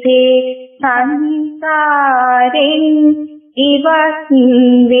කෙසේ සංසාරෙන් ඉවත්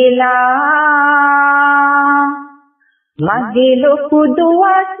වෙලා මගේ ලොකු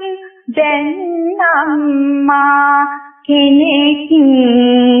දුවක් දැන් අම්මා කෙනෙක්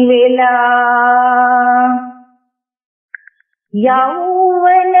වෙලා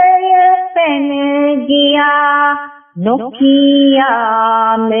යෞවනය පැන ගියා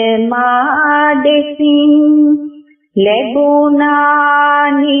නොකියාම මා දෙසින්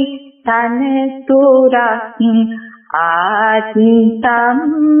ලැබුණානි තනතුරක්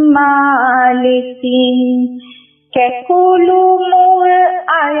ආත්මමාලෙසින් කැකුළු මුව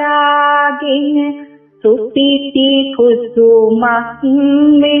අයාගෙන සුපිති කුසුමක්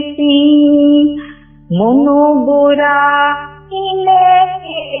වෙසින් මොනුබුරා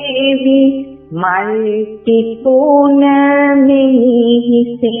ඉලෙවි මල් පිපුන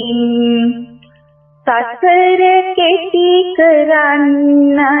මිහිසින් සසර කෙටි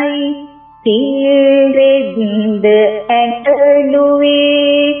කරන්නයි සිල්ෙන්ද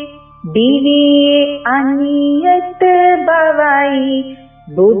ඇටලුවේ දිවියේ අනියත බවයි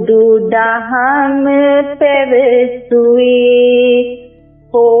බුදු දහම පැවසුවේ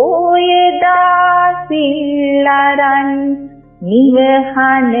පොයදා සිල්ලරන්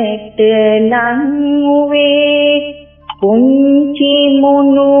නිවහනට ලං වූවේ පුංචි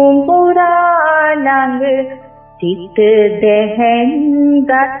මුනුබුරා ළඟ සිත දැහැන්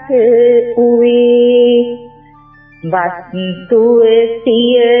ගත වූවේ වස්තුව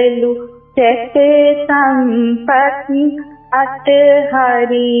සියලු සැප සම්පත්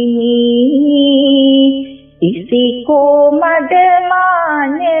අතහරිනි ඉසිකෝ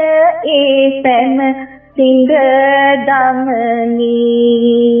මඩමාන ඒ පැම සිඳ දමනි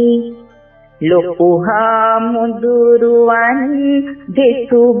ලොකු හාමුදුරුවන්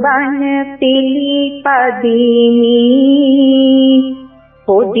දෙසුබන පිළිපදිනි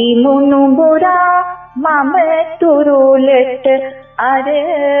පොඩි මුනුබුරා මම තුරුලට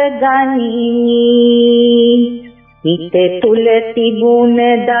අරගනිමි හිත තුල තිබුණ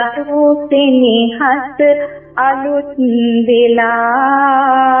දරු සෙනෙහස අලුත්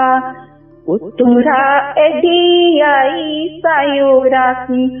වෙලා උතුරා එදියයි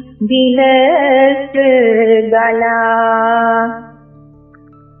සයුරක් විලස ගලා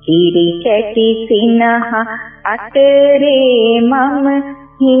කිරි කැටි සිනහ අතරේ මම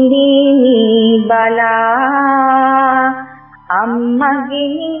හිඳිමි බලා අම්මගේ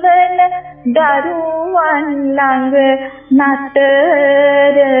නිවන දරුවන් ළඟ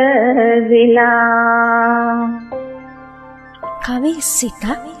නතර වෙලා කවි සිතක්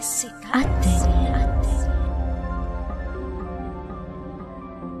අත්දැරිය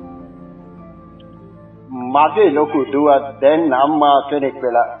මගේ ලොකු දුවක් දැන් අම්මා කෙනෙක්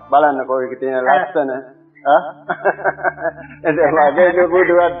වෙලා බලන්න කොහේක තියෙන ලස්සන එතකොට මගේ ලොකු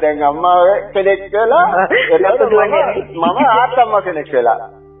දුවක් දැන් අම්මා කෙනෙක් වෙලා එතකොට මම ආත්තම්මා කෙනෙක් වෙලා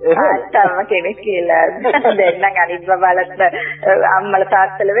ආත්තම්ම කෙනෙක් කියලා දැන් නම් අනිත් බබාලත් අම්මලා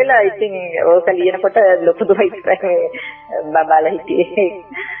තාත්තලා වෙලා ඉතින් ඕක ලියනකොට ලොකු දුවයි බබාලා හිටියේ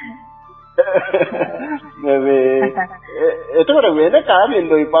එතකොට වෙන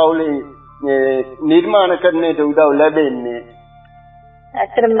කාමෙන්ද ওই පවුලේ නිර්මාණ කරන්නට උදව් ලැබෙන්නේ?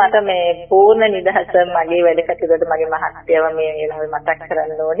 ඇත්තටම මට මේ පූර්ණ නිදහස මගේ වැඩ කටයුතුවලට මගේ මහත්තයව මේ වෙලාවේ මතක්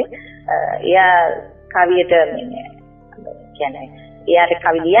කරන්න ඕනේ. එයා කවියට කියන්නේ එයාට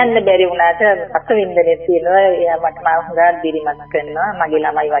කවි ලියන්න බැරි වුණාට රසවින්දනයේ තියෙනවා. එයා මට මාව හුඟක් දිරිමත් කරනවා. මගේ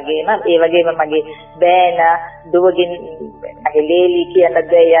ළමයි වගේම ඒ වගේම මගේ බෑනා දුවගෙන මගේ ලේලි කියලා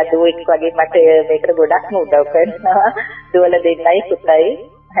දෙයා දුවෙක් වගේ මට මේකට ගොඩක්ම උදව් කරනවා. දුවල දෙන්නයි පුතයි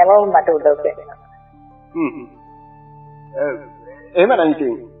හැමෝම මට උදව් කරනවා. එහෙමනම්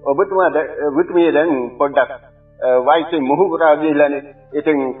ඉතින් ඔබතුමිය දැන් පොඩ්ඩක් වයිසේ මුහුකුරා ගිහිල්ලානේ.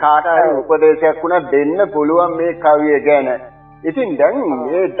 ඉතින් කාට හරි උපදේශයක් වුණා දෙන්න පුළුවන් මේ කවිය ගැන. ඉතින් දැන්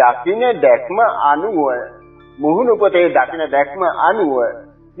මේ දකින්න දැක්ම අනුව මුහුණු පොතේ දකින්න දැක්ම අනුව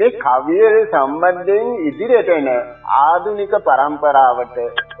මේ කවිය සම්බන්ධයෙන් ඉදිරියට එන ආධුනික પરම්පරාවට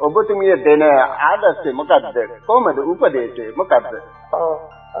ඔබතුමිය දෙන ආදර්ශය මොකක්ද? කොහොමද උපදේශය මොකක්ද?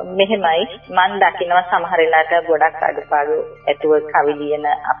 මෙහෙමයි මම දකිනවා සමහර වෙලාවට ගොඩක් අඩපාඩු ඇතුව කවි ලියන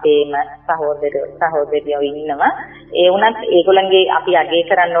අපේම සහෝදරයෝ ඉන්නවා. ඒ වුණත් ඒගොල්ලන්ගේ අපි අගය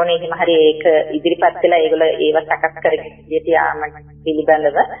කරන්න ඕනේ එහෙම හරි ඒක ඉදිරිපත් කළා ඒගොල්ලෝ ඒව සකස් කරගෙන යාම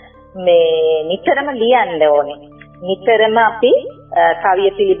පිළිබඳව මේ නිතරම ලියන්න ඕනේ. නිතරම අපි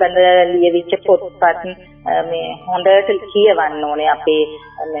කවිය පිළිබඳ ලියවිච්ච පොත්පත් මේ හොඳට කියවන්න ඕනේ. අපේ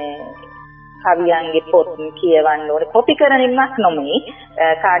මේ කවියන්ගේ පොත් කියවන්න ඕනේ. කොපි කරනින්මක් නොමේ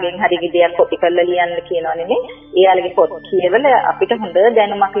කාගෙන් හරි දෙයක් කොපි කරලා ලියන්න කියනවා නෙමෙයි. එයාලගේ පොත් කියවල අපිට හොඳ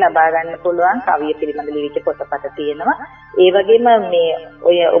දැනුමක් ලබා ගන්න පුළුවන්. කවිය පිළිබඳ ලියවිච්ච පොතපත තියෙනවා. ඒ වගේම මේ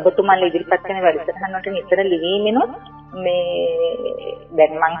ඔය ඔබතුමාලා ඉදිරිපත් කරන වැඩසටහන් වලට නිතර ලිවීමෙනොත් මේ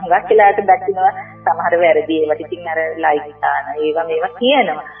දැන් මම හුඟක් වෙලාවට දකිනවා සමහර වැරදි ඒවට ඉතින් අර ලයික් දාන මේවා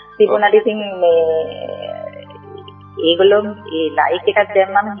කියනවා. තිබුණාට ඉතින් මේ ඒගොල්ලෝ ඒ ලයික් එකක්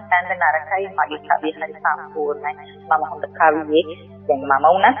දැම්මම හිතන්න නරකයි. මගේ කවිය හරි සම්පූර්ණයි. මම හොඳ කවියේ දැන් මම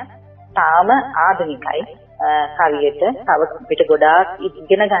වුණත් තාම ආධුනිකයි. කවියට තව පිට ගොඩාක්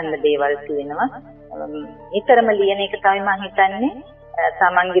ඉගෙන ගන්න දේවල් තියෙනවා. නිතරම ලියන එක තමයි මම හිතන්නේ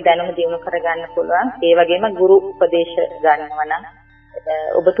තමන්ගේ දැනුම දියුණු කරගන්න පුළුවන්. ඒ වගේම ගුරු උපදේශ ගන්නවා නම්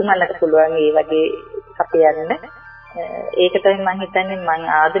ඔබතුමාලට පුළුවන් ඒ වගේ අපයන්න. ඒක තමයි මම හිතන්නේ මම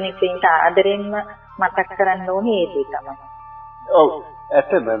ආධුනිකයින්ට ආදරෙන්ම මතක් කරන්න ඕනේ ඒ දේ තමයි. ඔව්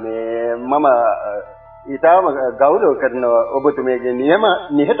ඇත්තම මේ මම ඊටම ගෞරව කරනවා ඔබතුමියගේ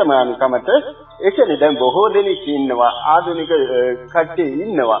නිහතමානීකමට. ඒ කියන්නේ දැන් බොහෝ දෙනෙක් ඉන්නවා ආධුනික කට්ටිය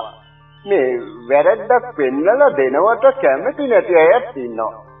ඉන්නවා මේ වැරද්දක් පෙන්නලා දෙනවට කැමති නැති අයත්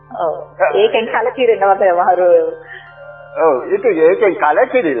ඉන්නවා. ඔව් ඒකෙන් කලකිරෙනවා බෑවහරු. ඔව් ඒකෙන්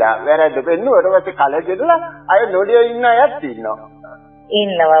කලකිරිලා වැරද්ද පෙන්නුවට පස්සේ කලකිරලා අය නොඩිය ඉන්න අයත් ඉන්නවා.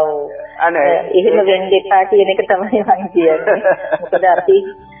 ඉන්නවා. අනේ එහෙම වෙන්න එපා කියන එක තමයි මම කියන්නේ. මොකද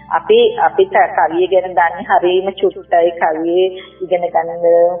අපිට කවිය ගැන දන්නේ හරියම චුට්ටයි. කවියේ ඉගෙන ගන්න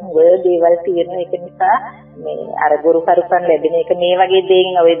හොඳ දේවල් තියෙන එක නිසා මේ අර ගුරු කරුකන් ලැබෙන එක මේ වගේ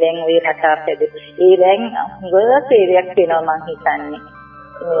දේන් ඔය දැන් ඔය රටාවක් ඇද ඒ දැන් හොඳ සේවයක් වෙනවා මම හිතන්නේ.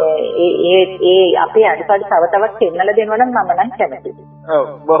 ඒ අපේ අඩපාඩු තව තවත් පෙන්නලා දෙනවා නම් මම නම් කැමතියි. ඔව්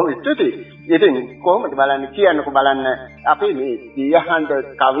බොහොම ස්තුතියි. ඉතින් කොහොමද බලන්නකෝ බලන්න අපේ මේ සියහන්ද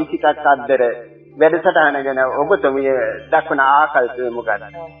කවි ටිකක් අද්දර වැඩසටහන ගැන ඔබතුමිය දක්වන ආකල්පය මොකක්ද?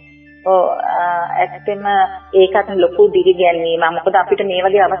 ඇත්තම ඒකත් ලොකු දිරිගැන්වීමක්. මොකද අපිට මේ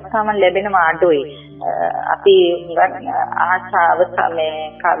වගේ අවස්ථාවන් ලැබෙනවා අඩුයි. අපි ආශාව මේ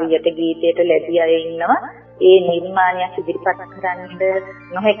කවියට ගීතයට ලැබී අය ඉන්නවා. ඒ නිර්මාණයක් ඉදිරිපත් කරන්න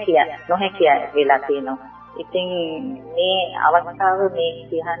නොහැකිය වෙලා තියෙනවා. ඉතින් මේ අවස්ථාව මේ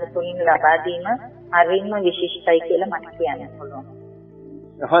සියහන තුنين ලබා දීම හරිම විශිෂ්ටයි කියලා මට කියන්න පුළුවන්.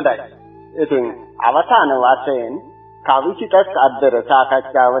 හොඳයි. ඉතින් අවසාන වශයෙන් කවිචිතස් අද්දර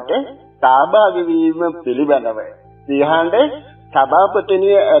සාකච්ඡාවට සහභාගී වීම පිළිබඳව සියහඬ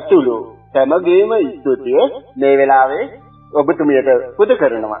සභාපතිනිය ඇතුළු සෑමගේම ස්තුතිය මේ වෙලාවේ ඔබතුමියට පුද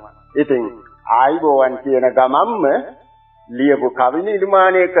කරනවා. ඉතින් ආයිබෝවන් කියන ගමම්ම ලියපු කවි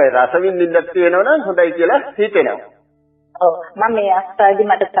නිර්මාණයක රස විඳින්නක් තියෙනවා නම් හොඳයි කියලා හිතෙනවා. ඔව් මම මේ අවස්ථාවේදී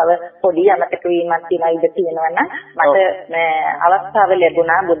මට තව පොඩි අමතක වීමක් තියෙනවා නම් මට අවස්ථාව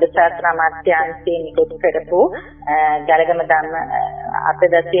ලැබුණා බුද්ධ ශාස්ත්‍ර අමාත්‍යාංශයෙන් නිකුත් කරපු ජලගම ධම්ම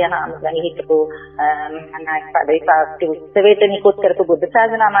අතදසිය හාමුදුරනේ හිටපු අනායක පදවි පාස්ති උත්සවයට නිකුත් කරපු බුද්ධ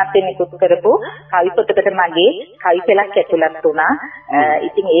ශාසන අමාත්‍යෙන් නිකුත් කරපු කවි පොතකට මගේ කවි පෙළක් ඇතුළත් වුණා.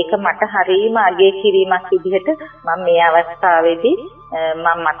 ඉතින් ඒක මට හරියම අගය කිරීමක් විදිහට මම මේ අවස්ථාවේදී මම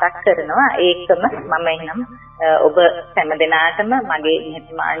මතක් කරනවා. ඒකම මම එනම් ඔබ හැම දිනාටම මගේ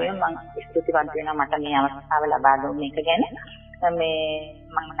නිහතමානීව මම ස්තුතිවන්ත වෙනවා මට මේ අවස්ථාව ලබා දුන්න එක ගැන. මේ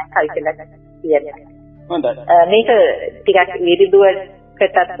මම කවි පෙළක් කියන්න. හොඳයි. මේක ටිකක්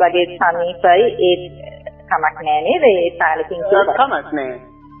විරිදුවකටත් වගේ සමීපයි. ඒ කමක් නෑ නේද? ඒ තාලකින් කමක් නෑ.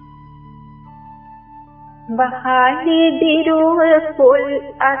 වහලේ දිරුව පොල්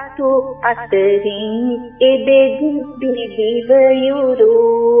අතු අතරින් එදෙදි දිවිවයුරු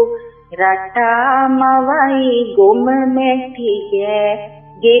රටාමවයි ගොම මැටිය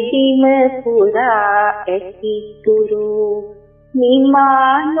ගෙඩිම පුරා ඇතිතුරු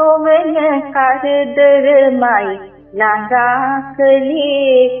නිමා නොවන කරදරමයි ළඟා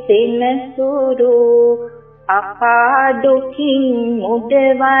කලේ සෙනසුරු අපා දුකින්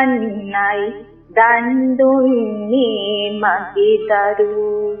මුදවන්නයි දන් දුන්නේ මගේ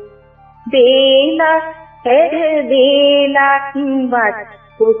දරු වේලක් පෙර වේලක්වත්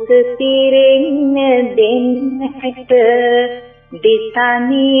පුත පිරෙන්න දෙන්නට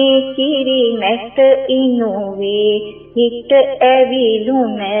දිතනේ කිරි නැත ඉනුවේ හිත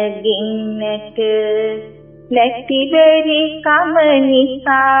ඇවිලුන ගින්නට නැතිවෙරි කම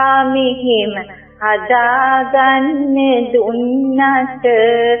නිසා මෙහෙම හදාගන්න දුන්නට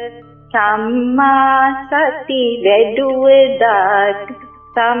සම්මා සති වැඩුව දාට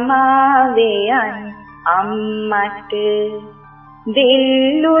සමාවෙයන් අම්මට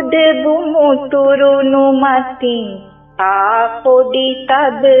දිල්ලුද බුමුතුරුණු මතින් ආපොඩි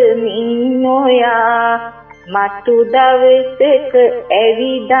තබමින් ඔයා මතු දවසක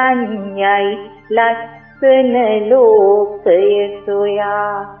ඇවිදන් යයි ලස්සන ලෝකය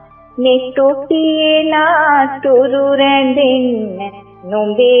සොයා නිතුතියේ නාතුරු රැඳෙන්න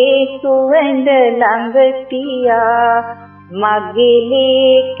නොඹේ සුවඳ ළඟ තියා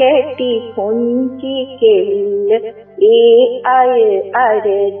මගේලේ කැටි පුංචි කෙල්ල ඒ අය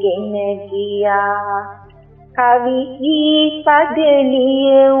අරගෙන ගියා කවි ගී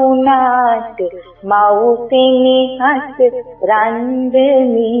පදලිය උනාට මව්පෙනේ හස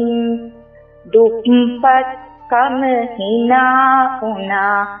රන්දමින් දුක්පත් කම හිනා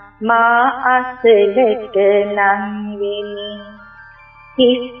උනා මා අසලට ලං වෙමි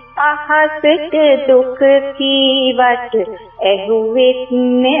හිස් අහසට දුක කීවට ඇහුවෙත්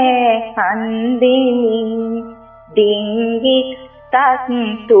නෑ කන්දෙමින් දිංගි තත්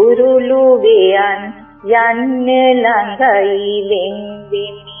තුරුළු වේයන් යන්න ළඟයි වෙන්දෙමි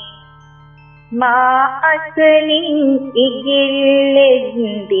මා අසලින්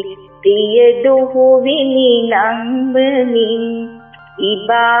ඉගිල්ලෙන්දි ප්‍රිය දුහු විනි නම්බමින්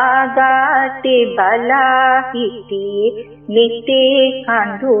ඉබාගාටේ බලා හිටියේ නිතේ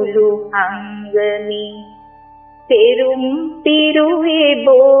කඳුළු හංගමින් පෙරුම් පිරුවේ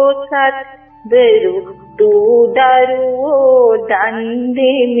බෝසත් දරු දරුවෝ දන්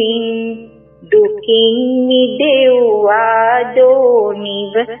දෙමින් දුකින් මිදෙව්වා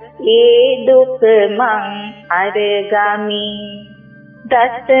දෝනිව ඒ දුක මං අරගමින්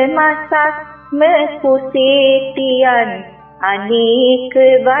දසමසක්ම කුසේ තියන්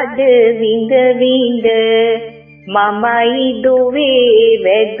අනේක වද විඳ විඳ මමයි දුවේ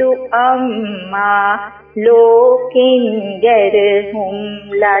වැදු අම්මා ලෝකෙන් ගැරහුම්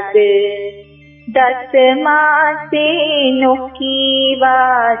ලද දසමාසේ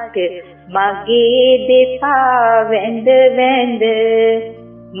නොකීවාට මගේ දෙපා වැඳ වැඳ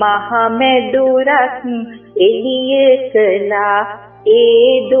මහමෙදුරක් එළිය කළා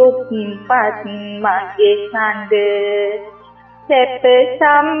ඒ දුක්පත් මගේ සඳ සැප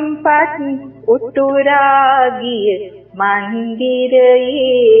සම්පත් උතුරා ගිය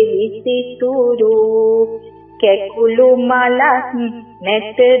මන්දිරයේ විසිතුරු කැකුළු මලක්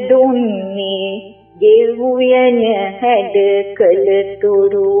නැත දුන්නේ ගෙවුයන හැඩ කළ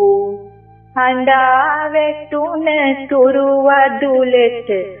තුරු හඬා වැටුන තුරු වදුලට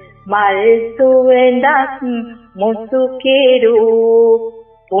මල් සුවඳක් මුසු කෙරු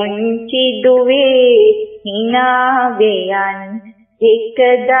පුංචි දුවේ හිනාවෙයන් එක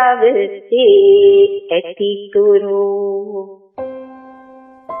දවසේ ඇතිතුරු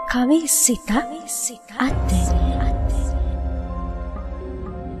කවි සිතක් අද්දරය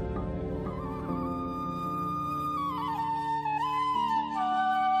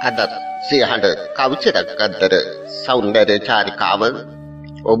අදත් සියහඬ කවිචරක් අද්දර සෞන්දර්ය චාරිකාව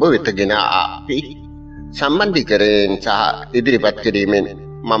ඔබ වෙතගෙන අපි සම්බන්ධීකරණයෙන් සහ ඉදිරිපත් කිරීමෙන්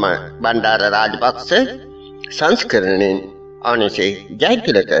මම බණ්ඩාර රාජපක්ෂ සංස්කරණයෙන් අනසේ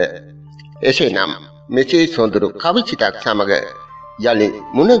ජයතිලක එසේනම් මෙසේ සොඳුරු කවිචිතක් සමග යලි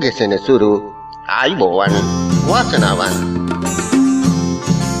මුණ ගැසෙන සුරු ආයිබෝවන් වාසනාවන්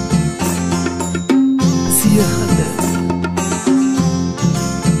සියහඬ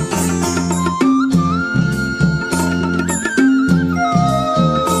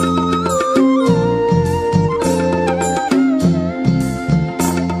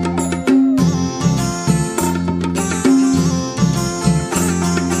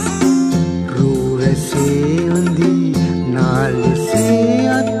नाल से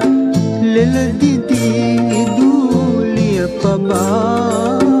लेल दीदी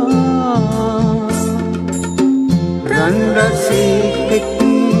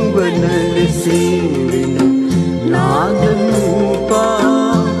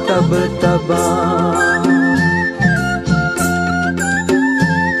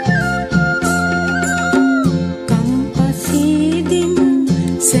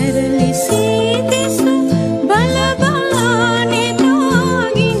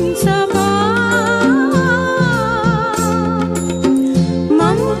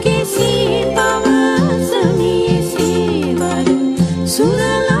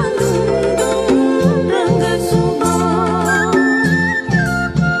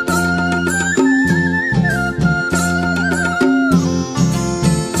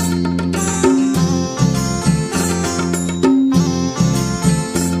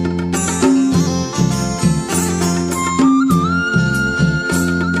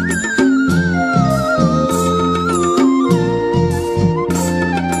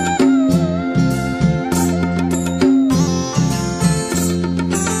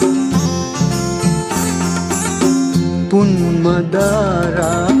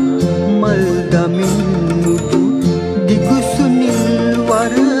මදාරා මල් දමින් මුදු දිගුසුනිල්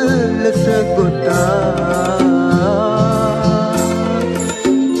වරලස ගොතා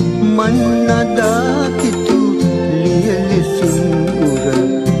මන්නදා කිතු ලියලිසින් උර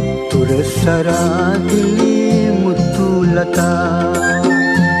තුර සරාගිලි මුතුලතා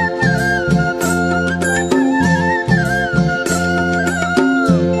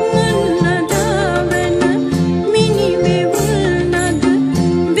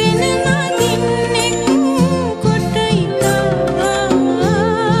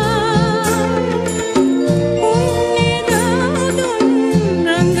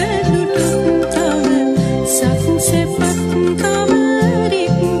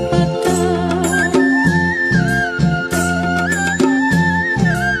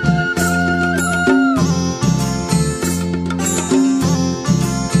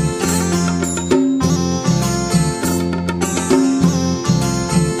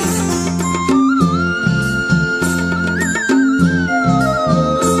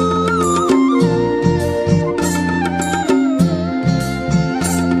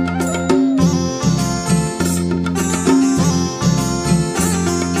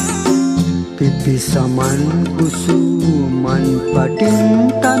Saman kusuman patin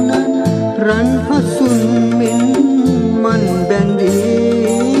tanan ran hasun min man bandi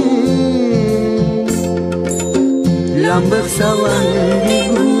lamb sawan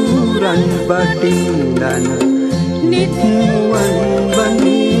diguran patin dan nitmuan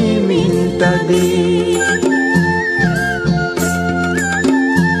bani minta de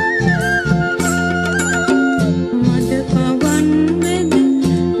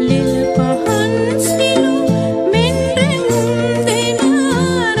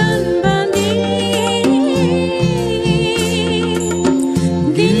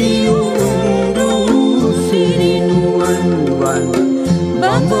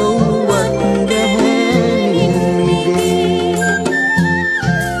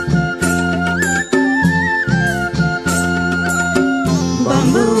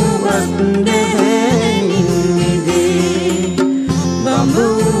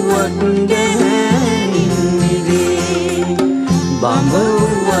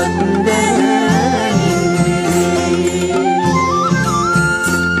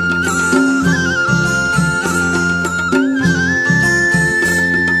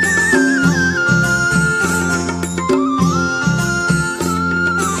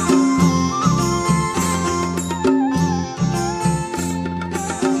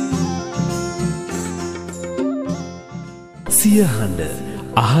සිය හඬ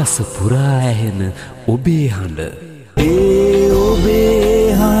අහස පුරා ඇහෙන ඔබේ හඬ ඒ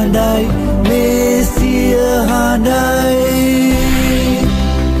ඔබේ හඬයි මේ සිය හඬයි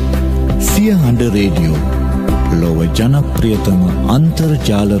සිය හඬ රේඩියෝ ලොව ජනප්‍රියතම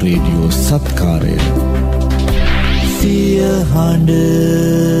අන්තර්ජාල රේඩියෝ සත්කාරය සිය හඬ